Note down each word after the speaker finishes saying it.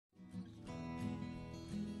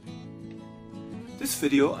This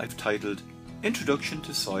video I've titled Introduction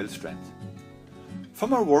to Soil Strength.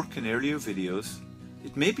 From our work in earlier videos,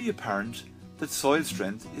 it may be apparent that soil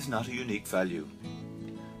strength is not a unique value,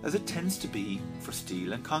 as it tends to be for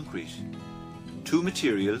steel and concrete, two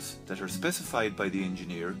materials that are specified by the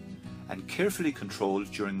engineer and carefully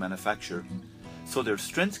controlled during manufacture, so their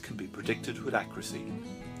strength can be predicted with accuracy.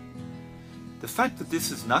 The fact that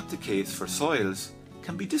this is not the case for soils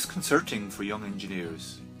can be disconcerting for young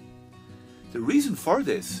engineers. The reason for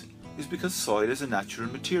this is because soil is a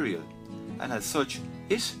natural material, and as such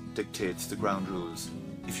it dictates the ground rules,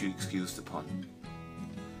 if you excuse the pun.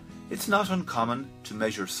 It's not uncommon to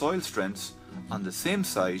measure soil strengths on the same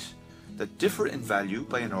site that differ in value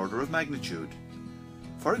by an order of magnitude.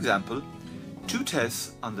 For example, two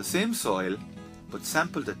tests on the same soil but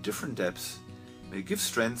sampled at different depths may give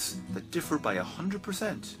strengths that differ by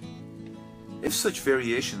 100%. If such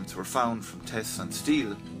variations were found from tests on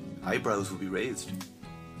steel, eyebrows would be raised.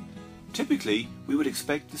 Typically, we would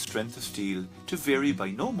expect the strength of steel to vary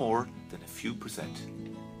by no more than a few percent.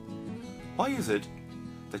 Why is it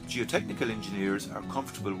that geotechnical engineers are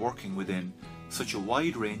comfortable working within such a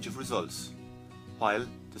wide range of results, while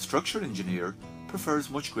the structural engineer prefers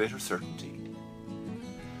much greater certainty?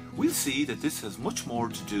 We'll see that this has much more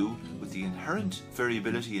to do with the inherent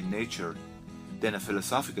variability in nature than a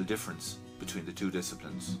philosophical difference between the two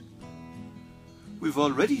disciplines. We've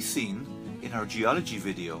already seen in our geology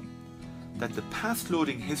video that the past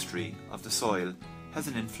loading history of the soil has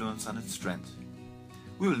an influence on its strength.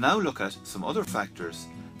 We will now look at some other factors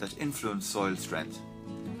that influence soil strength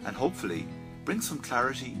and hopefully bring some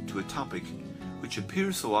clarity to a topic which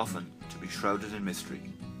appears so often to be shrouded in mystery.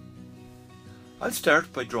 I'll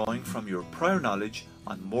start by drawing from your prior knowledge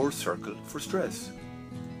on Moore's circle for stress.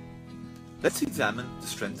 Let's examine the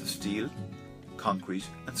strength of steel, concrete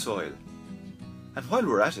and soil. And while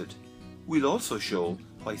we're at it, we'll also show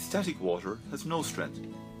why static water has no strength.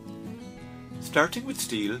 Starting with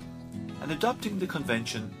steel and adopting the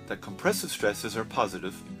convention that compressive stresses are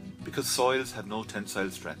positive because soils have no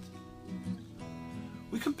tensile strength.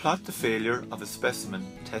 We can plot the failure of a specimen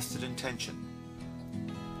tested in tension.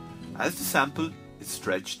 As the sample is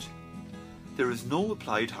stretched, there is no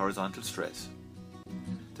applied horizontal stress.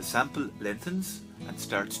 The sample lengthens and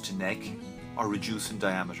starts to neck or reduce in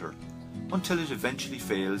diameter until it eventually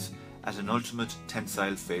fails at an ultimate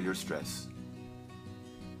tensile failure stress.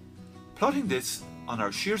 Plotting this on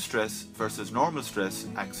our shear stress versus normal stress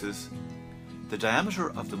axis, the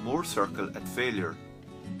diameter of the Moore circle at failure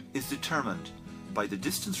is determined by the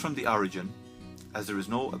distance from the origin, as there is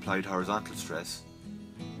no applied horizontal stress,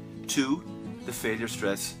 to the failure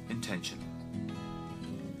stress in tension.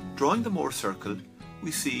 Drawing the Moore circle,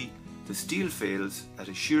 we see the steel fails at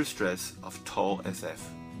a shear stress of tau SF.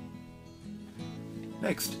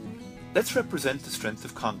 Next, let's represent the strength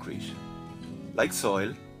of concrete. Like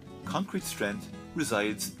soil, concrete strength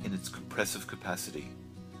resides in its compressive capacity.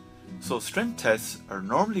 So strength tests are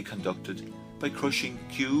normally conducted by crushing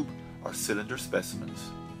cube or cylinder specimens.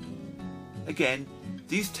 Again,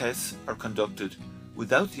 these tests are conducted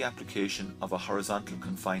without the application of a horizontal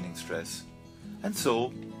confining stress, and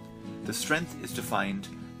so the strength is defined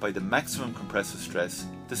by the maximum compressive stress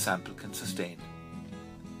the sample can sustain.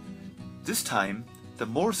 This time, the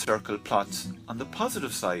Moore circle plots on the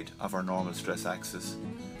positive side of our normal stress axis,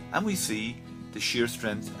 and we see the shear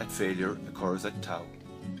strength at failure occurs at tau.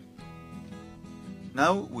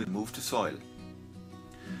 Now we'll move to soil.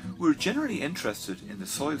 We're generally interested in the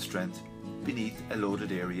soil strength beneath a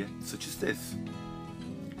loaded area such as this.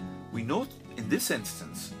 We note in this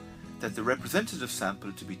instance that the representative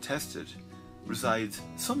sample to be tested resides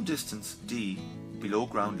some distance d below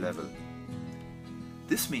ground level.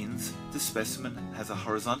 This means the specimen has a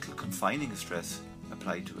horizontal confining stress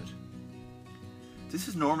applied to it. This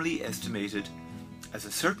is normally estimated as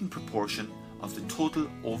a certain proportion of the total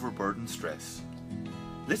overburden stress.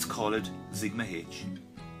 Let's call it sigma h.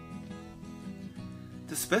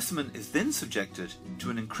 The specimen is then subjected to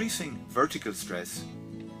an increasing vertical stress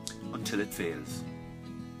until it fails.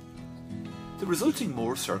 The resulting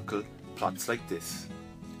Moore circle plots like this,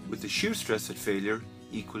 with the shear stress at failure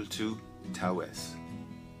equal to tau s.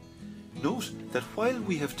 Note that while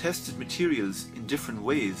we have tested materials in different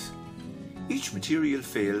ways, each material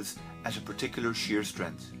fails at a particular shear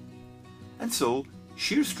strength, and so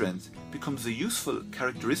shear strength becomes a useful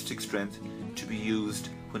characteristic strength to be used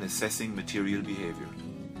when assessing material behaviour.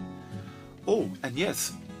 Oh, and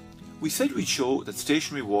yes, we said we'd show that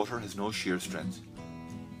stationary water has no shear strength.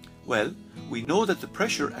 Well, we know that the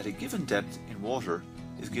pressure at a given depth in water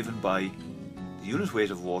is given by the unit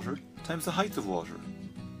weight of water times the height of water.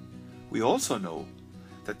 We also know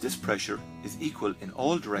that this pressure is equal in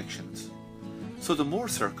all directions, so the Mohr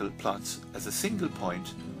circle plots as a single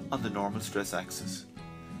point on the normal stress axis,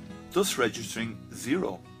 thus registering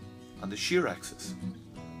 0 on the shear axis.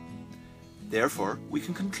 Therefore, we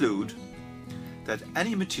can conclude that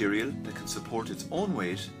any material that can support its own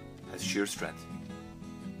weight has shear strength.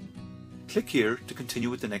 Click here to continue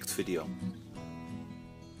with the next video.